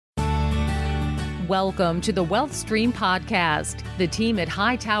Welcome to the Wealth Stream Podcast. The team at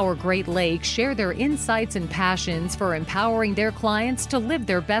Hightower Great Lakes share their insights and passions for empowering their clients to live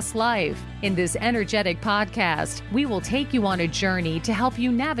their best life. In this energetic podcast, we will take you on a journey to help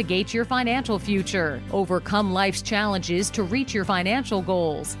you navigate your financial future, overcome life's challenges to reach your financial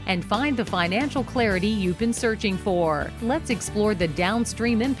goals, and find the financial clarity you've been searching for. Let's explore the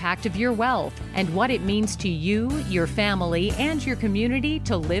downstream impact of your wealth and what it means to you, your family, and your community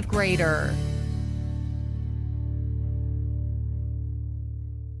to live greater.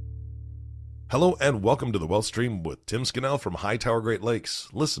 Hello and welcome to the Wealth Stream with Tim Scannell from Hightower Great Lakes.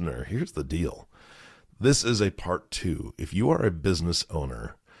 Listener, here's the deal. This is a part 2. If you are a business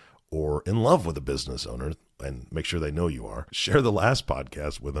owner or in love with a business owner, and make sure they know you are, share the last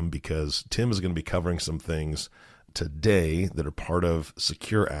podcast with them because Tim is going to be covering some things today that are part of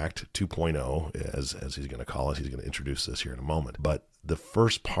Secure Act 2.0, as he's going to call it. He's going to introduce this here in a moment. But the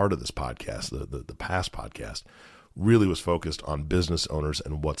first part of this podcast, the past podcast, really was focused on business owners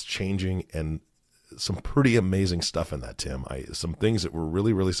and what's changing, and some pretty amazing stuff in that, Tim. Some things that were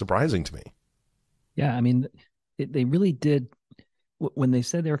really, really surprising to me. Yeah, I mean, they really did. When they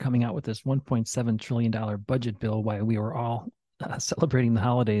said they were coming out with this $1.7 trillion budget bill while we were all celebrating the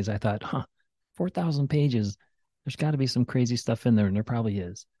holidays, I thought, 4,000 pages. There's got to be some crazy stuff in there, and there probably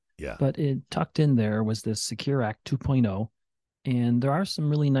is. Yeah. But tucked in there was this Secure Act 2.0, and there are some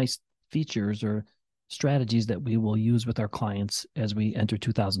really nice features or strategies that we will use with our clients as we enter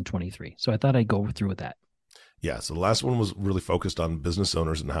 2023. So I thought I'd go through with that. Yeah, so the last one was really focused on business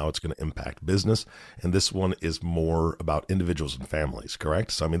owners and how it's going to impact business. And this one is more about individuals and families,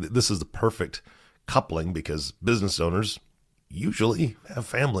 correct? So, I mean, this is the perfect coupling because business owners usually have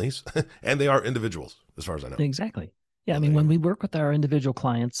families and they are individuals, as far as I know. Exactly. Yeah, I mean, when we work with our individual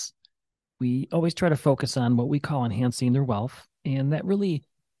clients, we always try to focus on what we call enhancing their wealth. And that really,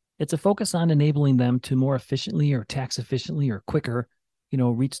 it's a focus on enabling them to more efficiently or tax efficiently or quicker,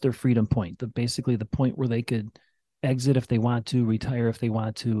 reach their freedom point. Basically the point where they could exit if they want to, retire if they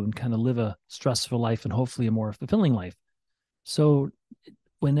want to, and kind of live a stressful life and hopefully a more fulfilling life. So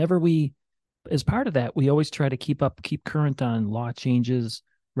whenever as part of that, we always try to keep current on law changes,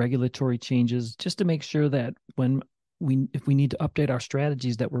 regulatory changes, just to make sure that if we need to update our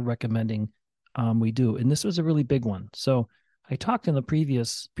strategies that we're recommending, we do. And this was a really big one. So I talked in the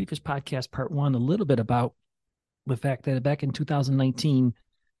previous podcast, part 1, a little bit about the fact that back in 2019,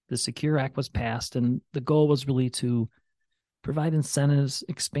 the Secure Act was passed, and the goal was really to provide incentives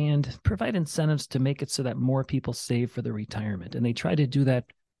to make it so that more people save for their retirement. And they tried to do that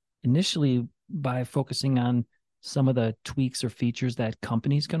initially by focusing on some of the tweaks or features that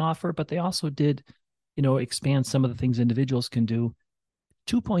companies can offer, but they also did, expand some of the things individuals can do.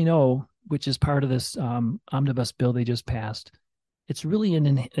 2.0, which is part of this omnibus bill they just passed, it's really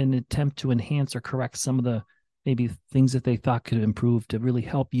an attempt to enhance or correct some of the maybe things that they thought could improve to really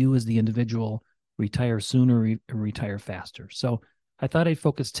help you as the individual retire sooner or retire faster. So I thought I'd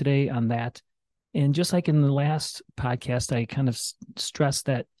focus today on that. And just like in the last podcast, I kind of stressed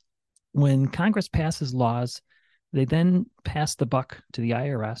that when Congress passes laws, they then pass the buck to the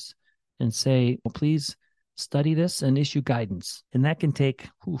IRS and say, well, please study this and issue guidance. And that can take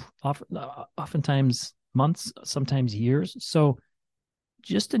oftentimes months, sometimes years. So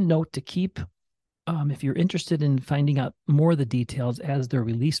just a note to keep, if you're interested in finding out more of the details as they're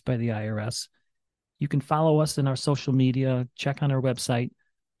released by the IRS, you can follow us in our social media, check on our website.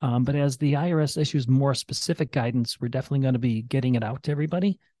 But as the IRS issues more specific guidance, we're definitely going to be getting it out to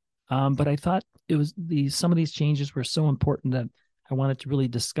everybody. But I thought some of these changes were so important that I wanted to really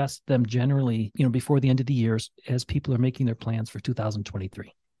discuss them generally, before the end of the year as people are making their plans for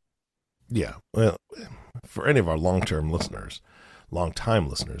 2023. Yeah. Well, for any of our long-time listeners,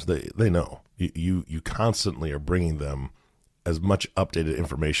 they know you constantly are bringing them as much updated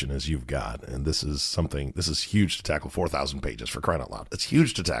information as you've got. And this is huge to tackle. 4,000 pages, for crying out loud. It's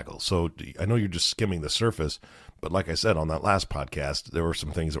huge to tackle. So I know you're just skimming the surface, but like I said, on that last podcast, there were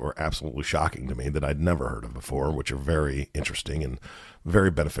some things that were absolutely shocking to me that I'd never heard of before, which are very interesting and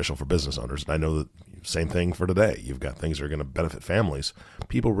very beneficial for business owners. And I know that same thing for today. You've got things that are going to benefit families.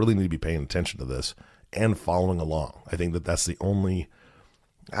 People really need to be paying attention to this and following along. I think that's the only,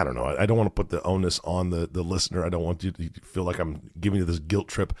 I don't know, I don't want to put the onus on the listener. I don't want you to feel like I'm giving you this guilt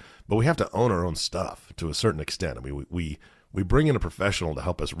trip, but we have to own our own stuff to a certain extent. I mean, we bring in a professional to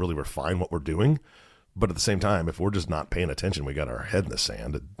help us really refine what we're doing, but at the same time, if we're just not paying attention, we got our head in the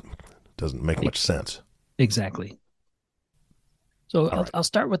sand, it doesn't make much sense. Exactly. So All right. I'll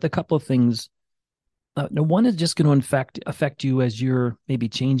start with a couple of things. Now, one is just going to affect you as you're maybe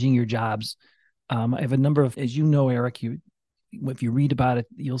changing your jobs. I have a number of, as you know, Eric, if you read about it,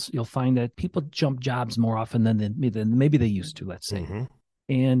 you'll find that people jump jobs more often than maybe they used to, let's say. Mm-hmm.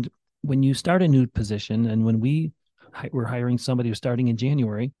 And when you start a new position, and when we're hiring somebody who's starting in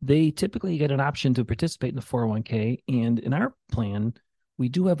January, they typically get an option to participate in the 401k. And in our plan, we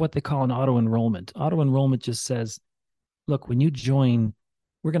do have what they call an auto enrollment. Auto enrollment just says, look, when you join,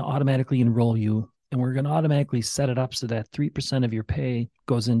 we're going to automatically enroll you, and we're going to automatically set it up so that 3% of your pay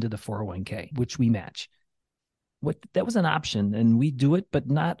goes into the 401k, which we match. That was an option, and we do it, but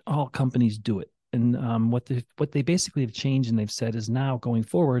not all companies do it. And what they basically have changed, and they've said, is now going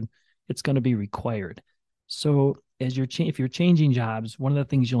forward, it's going to be required. So as if you're changing jobs, one of the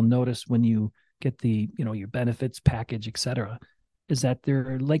things you'll notice when you get the your benefits package, et cetera, is that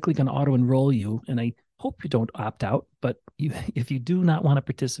they're likely going to auto enroll you. And I hope you don't opt out, but if you do not want to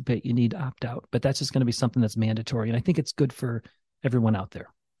participate, you need to opt out. But that's just going to be something that's mandatory, and I think it's good for everyone out there.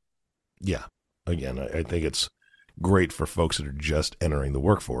 Yeah, again, I think it's great for folks that are just entering the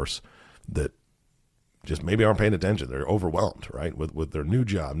workforce that just maybe aren't paying attention. They're overwhelmed, right, with their new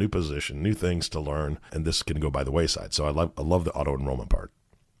job, new position, new things to learn, and this can go by the wayside. So I love the auto enrollment part.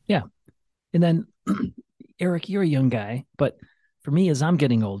 Yeah, and then Eric, you're a young guy, but for me, as I'm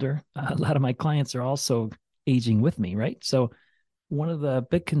getting older, a lot of my clients are also aging with me, right? So one of the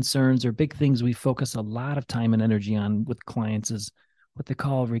big concerns or big things we focus a lot of time and energy on with clients is what they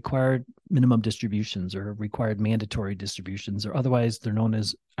call required minimum distributions or required mandatory distributions, or otherwise they're known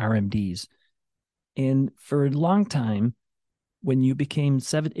as RMDs. And for a long time, when you became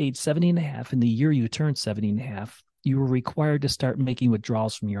age 70 and a half, in the year you turned 70 and a half, you were required to start making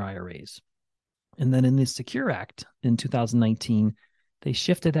withdrawals from your IRAs. And then in the Secure Act in 2019, they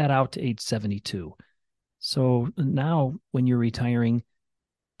shifted that out to age 72. So now when you're retiring,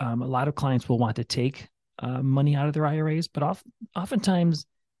 a lot of clients will want to take money out of their IRAs, but oftentimes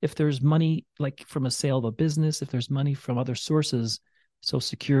if there's money like from a sale of a business, if there's money from other sources, Social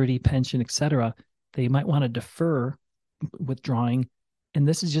Security, pension, et cetera, they might want to defer withdrawing. And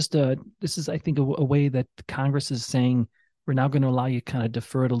this is, I think, a way that Congress is saying we're now going to allow you to kind of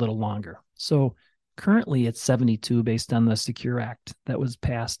defer it a little longer. So currently it's 72 based on the Secure Act that was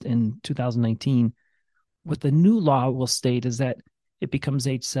passed in 2019. What the new law will state is that it becomes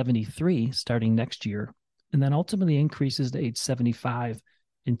age 73 starting next year, and then ultimately increases to age 75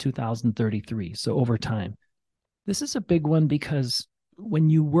 in 2033. So over time. This is a big one because when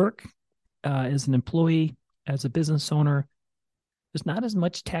you work as an employee, as a business owner, there's not as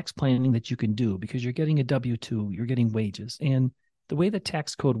much tax planning that you can do because you're getting a W-2, you're getting wages. And the way the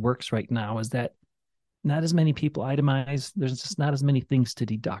tax code works right now is that not as many people itemize. There's just not as many things to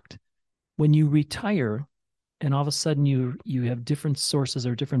deduct. When you retire and all of a sudden you have different sources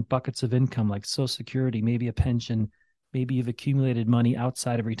or different buckets of income, like Social Security, maybe a pension, maybe you've accumulated money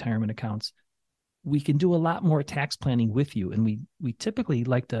outside of retirement accounts, we can do a lot more tax planning with you. And we typically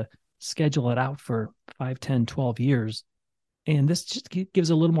like to schedule it out for 5, 10, 12 years. And this just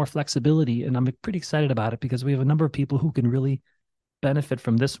gives a little more flexibility. And I'm pretty excited about it because we have a number of people who can really benefit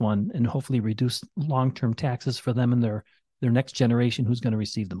from this one and hopefully reduce long-term taxes for them and their next generation who's going to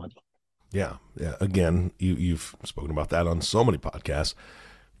receive the money. Yeah. Again, you've spoken about that on so many podcasts.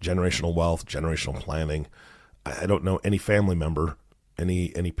 Generational wealth, generational planning. I don't know any family member,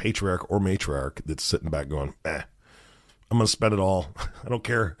 any patriarch or matriarch that's sitting back going, I'm going to spend it all. I don't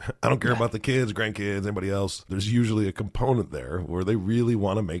care. I don't care about the kids, grandkids, anybody else. There's usually a component there where they really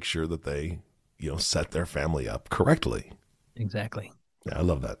want to make sure that they, set their family up correctly. Exactly. Yeah, I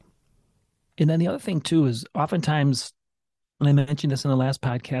love that. And then the other thing too is oftentimes, and I mentioned this in the last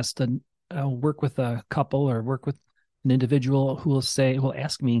podcast, I'll work with a couple or work with an individual who will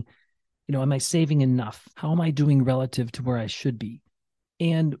ask me, am I saving enough? How am I doing relative to where I should be?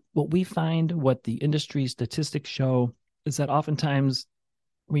 And what we find, what the industry statistics show, is that oftentimes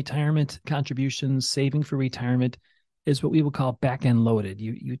retirement contributions, saving for retirement, is what we would call back-end loaded.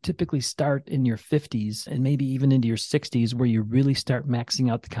 You typically start in your 50s and maybe even into your 60s where you really start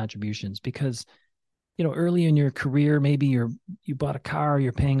maxing out the contributions because early in your career, maybe you bought a car,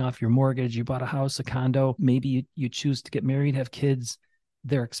 you're paying off your mortgage, you bought a house, a condo, maybe you choose to get married, have kids.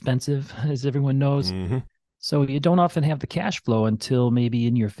 They're expensive, as everyone knows. Mm-hmm. So you don't often have the cash flow until maybe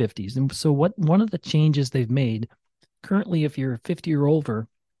in your 50s. And so one of the changes they've made currently, if you're 50 or over,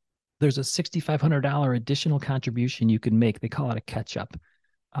 there's a $6,500 additional contribution you can make. They call it a catch-up.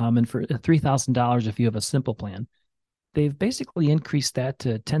 And for $3,000 if you have a simple plan, they've basically increased that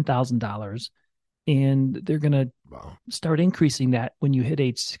to $10,000. And they're going to start increasing that when you hit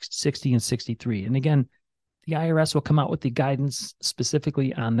age 60 and 63. And again, the IRS will come out with the guidance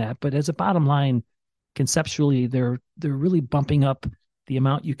specifically on that. But as a bottom line, conceptually, they're really bumping up the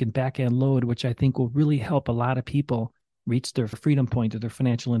amount you can back end load, which I think will really help a lot of people reach their freedom point or their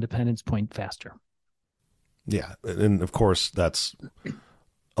financial independence point faster. Yeah. And of course, that's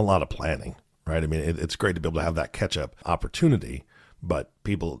a lot of planning, right? I mean, it's great to be able to have that catch up opportunity, but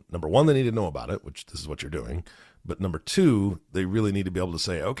people, number one, they need to know about it, which this is what you're doing. But number two, they really need to be able to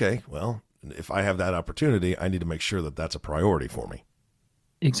say, okay, well, if I have that opportunity, I need to make sure that that's a priority for me.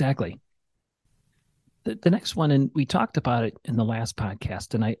 Exactly. The next one, and we talked about it in the last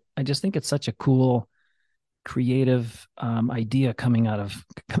podcast, and I just think it's such a cool, creative idea coming out of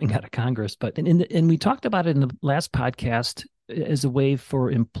Congress. But and we talked about it in the last podcast as a way for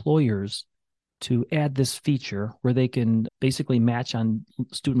employers to add this feature where they can basically match on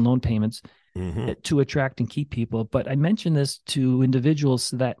student loan payments to attract and keep people. But I mentioned this to individuals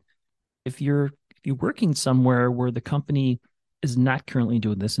so that if you're working somewhere where the company is not currently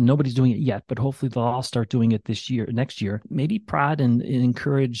doing this and nobody's doing it yet, but hopefully they'll all start doing it next year, maybe prod and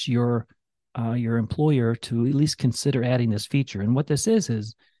encourage your employer to at least consider adding this feature. And what this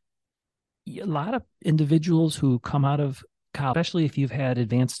is a lot of individuals who come out of college, especially if you've had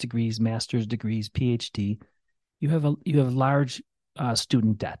advanced degrees, master's degrees, PhD, you have large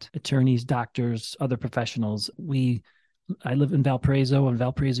student debt. Attorneys, doctors, other professionals. I live in Valparaiso, on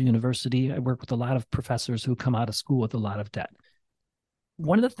Valparaiso University. I work with a lot of professors who come out of school with a lot of debt.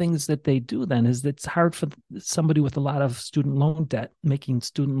 One of the things that they do then is that it's hard for somebody with a lot of student loan debt making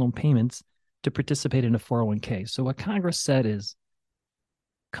student loan payments to participate in a 401k. So what Congress said is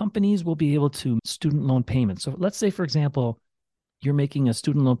companies will be able to student loan payments. So let's say, for example, you're making a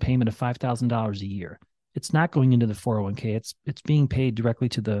student loan payment of $5,000 a year. It's not going into the 401k. It's being paid directly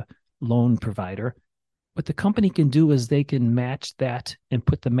to the loan provider. What the company can do is they can match that and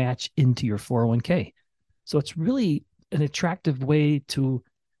put the match into your 401k. So it's really an attractive way to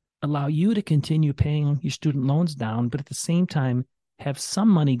allow you to continue paying your student loans down, but at the same time, have some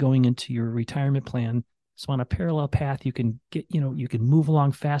money going into your retirement plan. So on a parallel path, you can you can move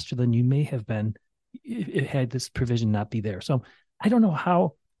along faster than you may have been had this provision not be there. So I don't know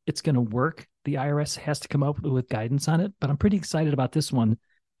how it's going to work. The IRS has to come up with guidance on it, but I'm pretty excited about this one.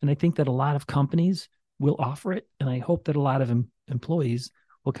 And I think that a lot of companies will offer it. And I hope that a lot of employees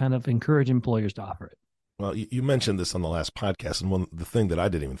will kind of encourage employers to offer it. Well, you mentioned this on the last podcast, and the thing that I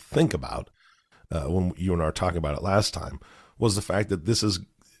didn't even think about when you and I were talking about it last time was the fact that this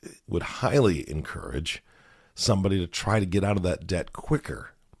would highly encourage somebody to try to get out of that debt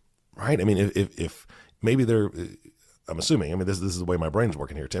quicker, right? I mean, if maybe I'm assuming, I mean, this is the way my brain's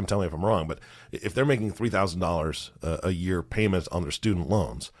working here, Tim, tell me if I'm wrong, but if they're making $3,000 a year payments on their student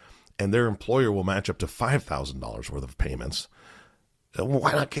loans and their employer will match up to $5,000 worth of payments,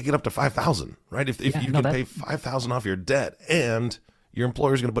 why not kick it up to $5,000, right? If you can pay $5,000 off your debt and your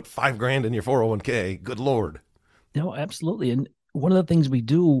employer's going to put $5,000 in your 401k, good Lord. No, absolutely. And one of the things we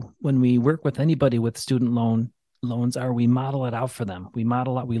do when we work with anybody with student loans are we model it out for them. We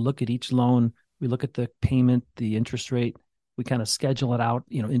model out, we look at each loan, we look at the payment, the interest rate, we kind of schedule it out,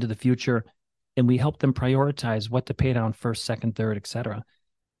 into the future, and we help them prioritize what to pay down first, second, third, et cetera.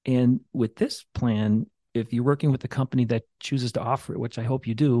 And with this plan, if you're working with a company that chooses to offer it, which I hope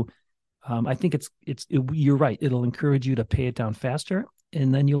you do, I think you're right. It'll encourage you to pay it down faster,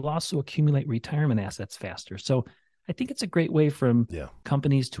 and then you'll also accumulate retirement assets faster. So I think it's a great way for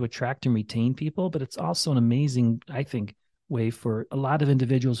companies to attract and retain people, but it's also an amazing, I think, way for a lot of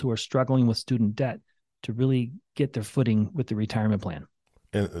individuals who are struggling with student debt to really get their footing with the retirement plan.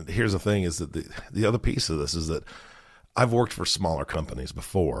 And here's the thing is that the other piece of this is that I've worked for smaller companies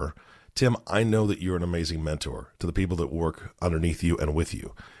before. Tim, I know that you're an amazing mentor to the people that work underneath you and with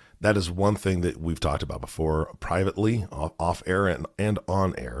you. That is one thing that we've talked about before, privately, off air and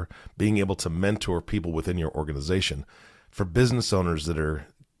on air, being able to mentor people within your organization. For business owners that are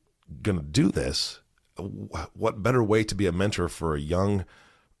going to do this, what better way to be a mentor for a young,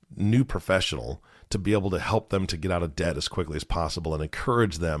 new professional to be able to help them to get out of debt as quickly as possible and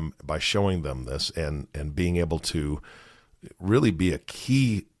encourage them by showing them this and being able to really be a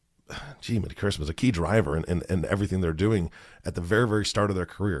key a key driver in everything they're doing at the very, very start of their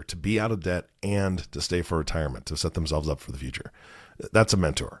career, to be out of debt and to stay for retirement, to set themselves up for the future. That's a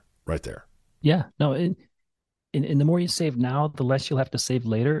mentor right there. Yeah, no. And the more you save now, the less you'll have to save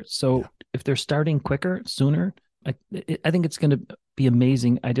later. So if they're starting quicker, sooner, I think it's going to be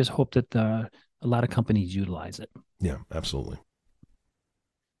amazing. I just hope that a lot of companies utilize it. Yeah, absolutely.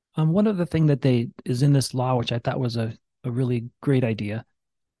 One other thing that is in this law, which I thought was a really great idea.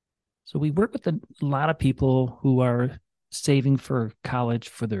 So we work with a lot of people who are saving for college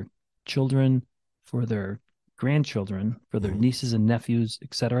for their children, for their grandchildren, for their nieces and nephews,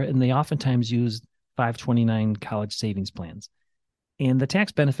 et cetera. And they oftentimes use 529 college savings plans. And the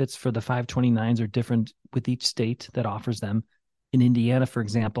tax benefits for the 529s are different with each state that offers them. In Indiana, for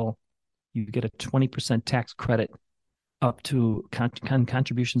example, you get a 20% tax credit up to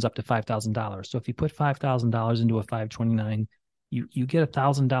contributions up to $5,000. So if you put $5,000 into a 529, you get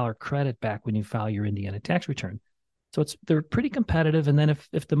 $1,000 credit back when you file your Indiana tax return. So they're pretty competitive. And then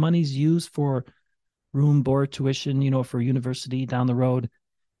if the money's used for room, board, tuition, for university down the road,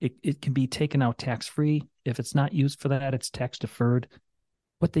 it can be taken out tax-free. If it's not used for that, it's tax-deferred.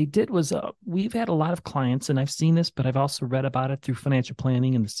 What they did was we've had a lot of clients, and I've seen this, but I've also read about it through financial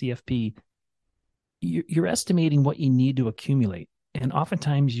planning and the CFP. You're estimating what you need to accumulate. And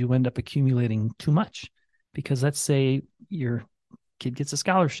oftentimes you end up accumulating too much because let's say your kid gets a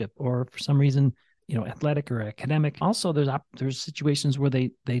scholarship or for some reason, athletic or academic. Also, there's situations where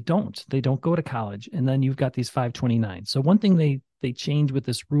they don't go to college, and then you've got these 529. So one thing they changed with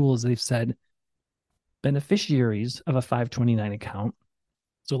this rule is they've said beneficiaries of a 529 account.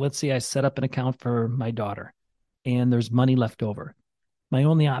 So let's say I set up an account for my daughter and there's money left over. My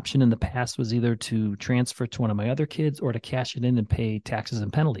only option in the past was either to transfer to one of my other kids or to cash it in and pay taxes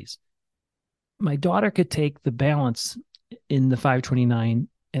and penalties. My daughter could take the balance in the 529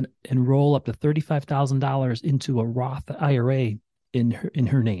 and roll up to $35,000 into a Roth IRA in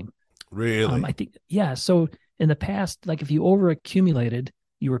her name. Really? I think, yeah. So in the past, like if you overaccumulated,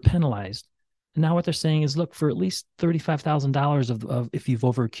 you were penalized. And now what they're saying is, look, for at least $35,000 of if you've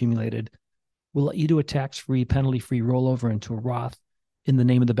overaccumulated, we'll let you do a tax-free, penalty-free rollover into a Roth in the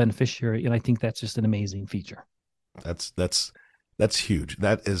name of the beneficiary. And I think that's just an amazing feature. That's huge.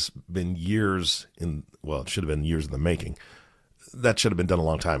 That has been years it should have been years in the making. That should have been done a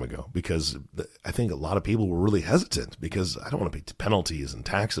long time ago because I think a lot of people were really hesitant because I don't want to pay penalties and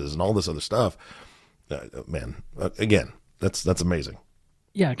taxes and all this other stuff. Again, that's amazing.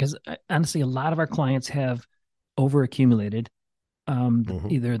 Yeah, because honestly, a lot of our clients have overaccumulated.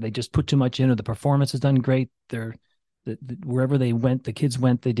 Either they just put too much in or the performance has done great. Wherever they went, the kids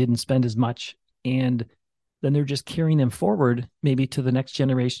went, they didn't spend as much. And then they're just carrying them forward maybe to the next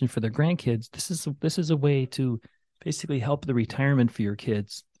generation for their grandkids. This is a way to basically help the retirement for your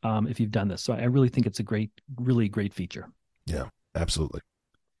kids if you've done this. So I really think it's a really great feature. Yeah, absolutely.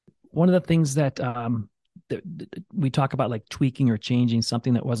 One of the things that we talk about, like tweaking or changing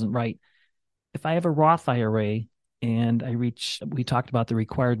something that wasn't right. If I have a Roth IRA and we talked about the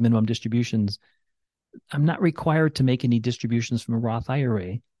required minimum distributions, I'm not required to make any distributions from a Roth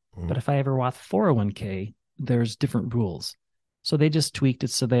IRA. But if I have a Roth 401k, there's different rules. So they just tweaked it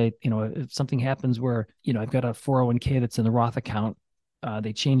so they, if something happens where, I've got a 401k that's in the Roth account,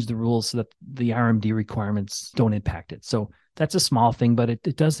 they changed the rules so that the RMD requirements don't impact it. So that's a small thing, but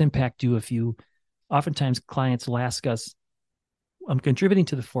it does impact you if you, oftentimes clients will ask us, I'm contributing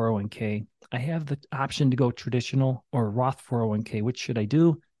to the 401k. I have the option to go traditional or Roth 401k. Which should I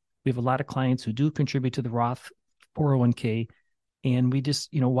do? We have a lot of clients who do contribute to the Roth 401k. And we just,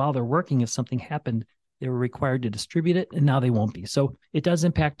 while they're working, if something happened, they were required to distribute it, and now they won't be. So it does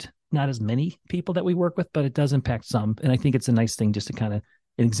impact not as many people that we work with, but it does impact some. And I think it's a nice thing just to kind of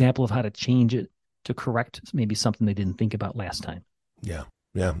an example of how to change it to correct maybe something they didn't think about last time. Yeah.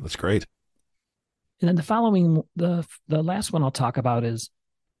 Yeah. That's great. And then the last one I'll talk about is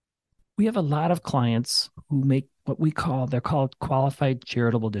we have a lot of clients who make they're called qualified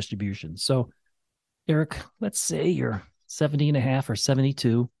charitable distributions. So Eric, let's say you're 70 and a half or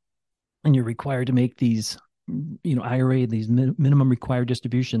 72, and you're required to make these, IRA, these minimum required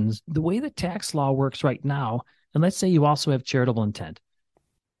distributions. The way the tax law works right now, and let's say you also have charitable intent.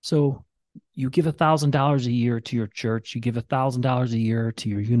 So you give $1,000 a year to your church, you give $1,000 a year to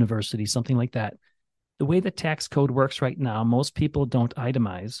your university, something like that. The way the tax code works right now, most people don't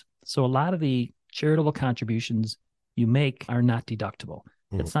itemize. So a lot of the charitable contributions you make are not deductible.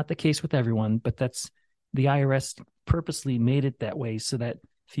 It's not the case with everyone, but the IRS purposely made it that way so that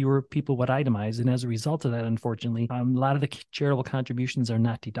fewer people would itemize. And as a result of that, unfortunately, a lot of the charitable contributions are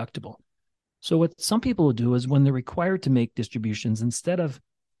not deductible. So what some people will do is when they're required to make distributions, instead of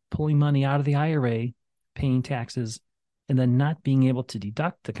pulling money out of the IRA, paying taxes, and then not being able to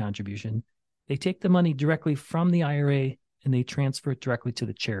deduct the contribution, they take the money directly from the IRA and they transfer it directly to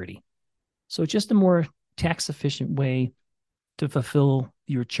the charity. So just a more tax efficient way to fulfill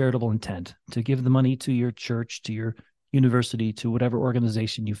your charitable intent, to give the money to your church, to your university, to whatever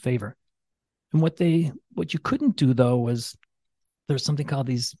organization you favor. And what you couldn't do though was there's something called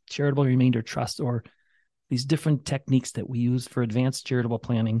these charitable remainder trusts, or these different techniques that we use for advanced charitable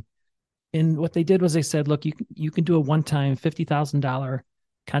planning. And what they did was they said, look, you can do a one-time $50,000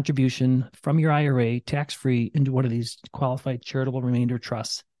 contribution from your IRA tax-free into one of these qualified charitable remainder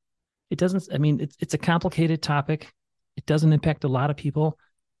trusts. It's a complicated topic. It doesn't impact a lot of people,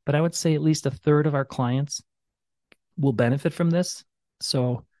 but I would say at least a third of our clients will benefit from this.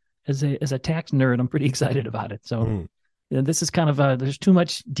 So as a tax nerd, I'm pretty excited about it. So this is kind of there's too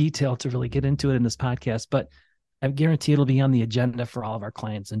much detail to really get into it in this podcast, but I guarantee it'll be on the agenda for all of our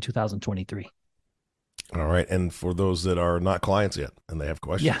clients in 2023. All right. And for those that are not clients yet and they have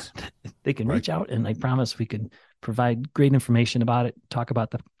questions, they can reach out, and I promise we can provide great information about it, talk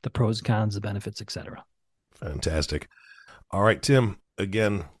about the pros, cons, the benefits, etc. Fantastic. All right, Tim,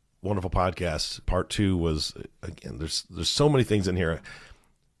 again, wonderful podcast. Part 2 was, again, there's so many things in here.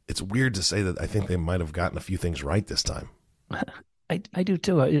 It's weird to say that I think they might have gotten a few things right this time. I do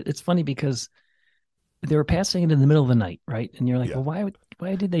too. It's funny because they were passing it in the middle of the night, right? And you're like, well,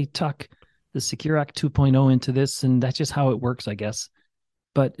 why did they tuck the Secure Act 2.0 into this? And that's just how it works, I guess.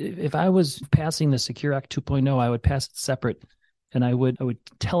 But if I was passing the Secure Act 2.0, I would pass it separate, and I would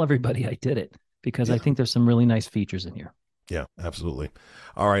tell everybody I did it, because I think there's some really nice features in here. Yeah, absolutely.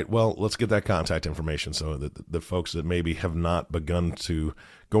 All right. Well, let's get that contact information so that the folks that maybe have not begun to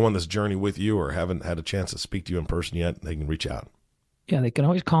go on this journey with you or haven't had a chance to speak to you in person yet, they can reach out. Yeah, they can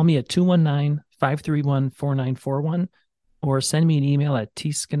always call me at 219-531-4941 or send me an email at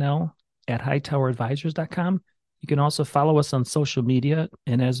tscannell@hightoweradvisors.com. You can also follow us on social media,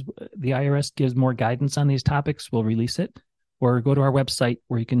 and as the IRS gives more guidance on these topics, we'll release it, or go to our website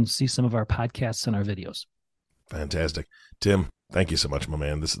where you can see some of our podcasts and our videos. Fantastic. Tim, thank you so much, my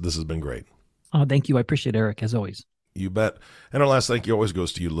man. This has been great. Oh, thank you. I appreciate it, Eric, as always. You bet. And our last thank you always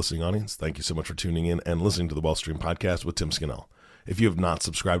goes to you, listening audience. Thank you so much for tuning in and listening to the WealthStream Podcast with Tim Scannell. If you have not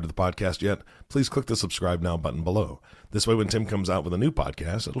subscribed to the podcast yet, please click the subscribe now button below. This way, when Tim comes out with a new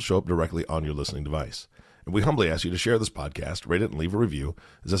podcast, it'll show up directly on your listening device. And we humbly ask you to share this podcast, rate it, and leave a review,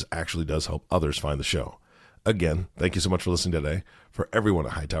 as this actually does help others find the show. Again, thank you so much for listening today. For everyone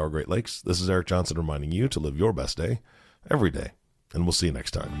at Hightower Great Lakes, this is Eric Johnson reminding you to live your best day every day. And we'll see you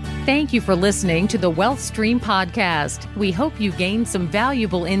next time. Thank you for listening to the WealthStream Podcast. We hope you gained some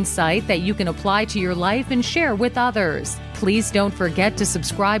valuable insight that you can apply to your life and share with others. Please don't forget to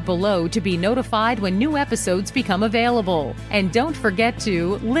subscribe below to be notified when new episodes become available. And don't forget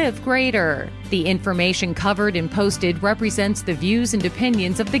to live greater. The information covered and posted represents the views and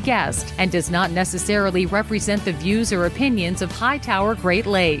opinions of the guest and does not necessarily represent the views or opinions of Hightower Great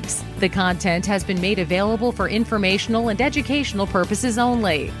Lakes. The content has been made available for informational and educational purposes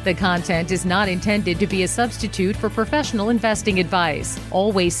only. The content is not intended to be a substitute for professional investing advice.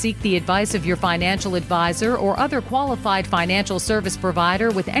 Always seek the advice of your financial advisor or other qualified financial service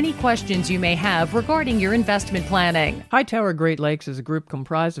provider with any questions you may have regarding your investment planning. Hightower Great Lakes is a group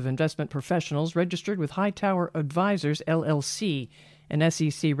comprised of investment professionals registered with Hightower Advisors, LLC, an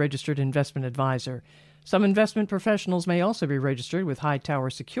SEC-registered investment advisor. Some investment professionals may also be registered with Hightower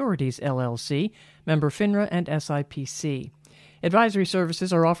Securities, LLC, member FINRA and SIPC. Advisory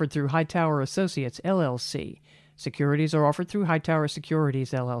services are offered through Hightower Associates, LLC. Securities are offered through Hightower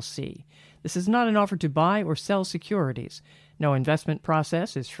Securities, LLC. This is not an offer to buy or sell securities. No investment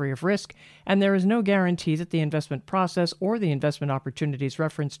process is free of risk, and there is no guarantee that the investment process or the investment opportunities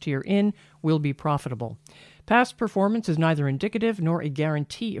referenced herein will be profitable. Past performance is neither indicative nor a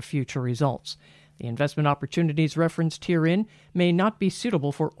guarantee of future results. The investment opportunities referenced herein may not be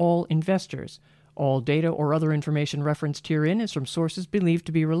suitable for all investors. All data or other information referenced herein is from sources believed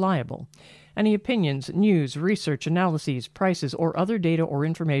to be reliable. Any opinions, news, research, analyses, prices, or other data or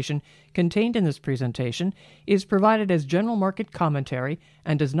information contained in this presentation is provided as general market commentary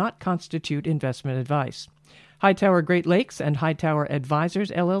and does not constitute investment advice. Hightower Great Lakes and Hightower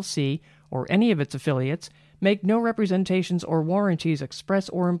Advisors, LLC, or any of its affiliates, make no representations or warranties express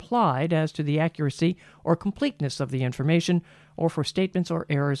or implied as to the accuracy or completeness of the information, or for statements or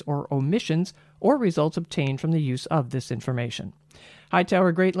errors or omissions or results obtained from the use of this information.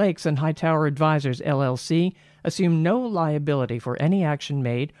 Hightower Great Lakes and Hightower Advisors, LLC, assume no liability for any action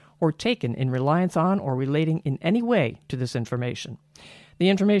made or taken in reliance on or relating in any way to this information. The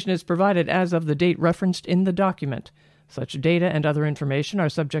information is provided as of the date referenced in the document. Such data and other information are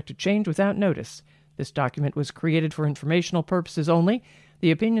subject to change without notice. This document was created for informational purposes only.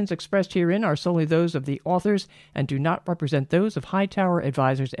 The opinions expressed herein are solely those of the authors and do not represent those of Hightower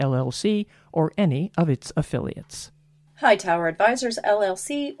Advisors, LLC, or any of its affiliates. Hightower Advisors,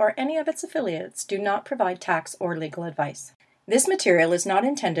 LLC, or any of its affiliates do not provide tax or legal advice. This material is not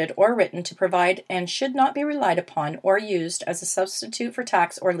intended or written to provide and should not be relied upon or used as a substitute for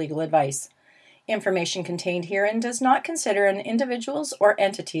tax or legal advice. Information contained herein does not consider an individual's or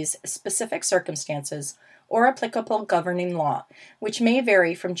entity's specific circumstances or applicable governing law, which may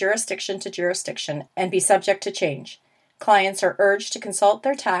vary from jurisdiction to jurisdiction and be subject to change. Clients are urged to consult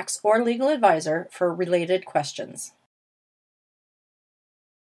their tax or legal advisor for related questions.